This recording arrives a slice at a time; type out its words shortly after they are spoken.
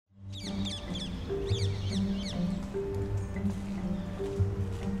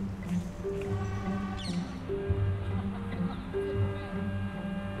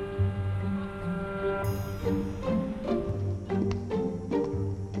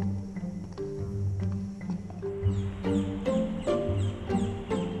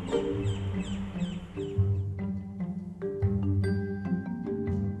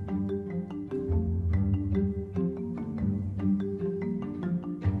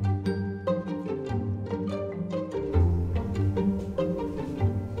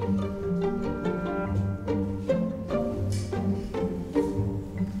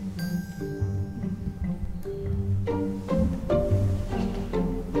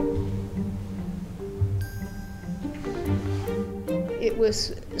it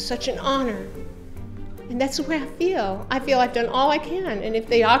was such an honor. And that's the way I feel. I feel I've done all I can. And if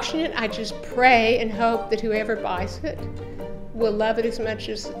they auction it, I just pray and hope that whoever buys it will love it as much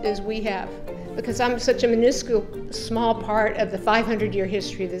as we have. Because I'm such a minuscule, small part of the 500-year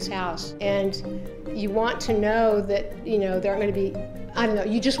history of this house. And you want to know that, you know, there aren't going to be, I don't know,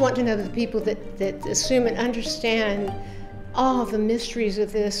 you just want to know that the people that assume and understand all the mysteries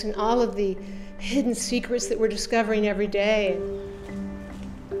of this and all of the hidden secrets that we're discovering every day.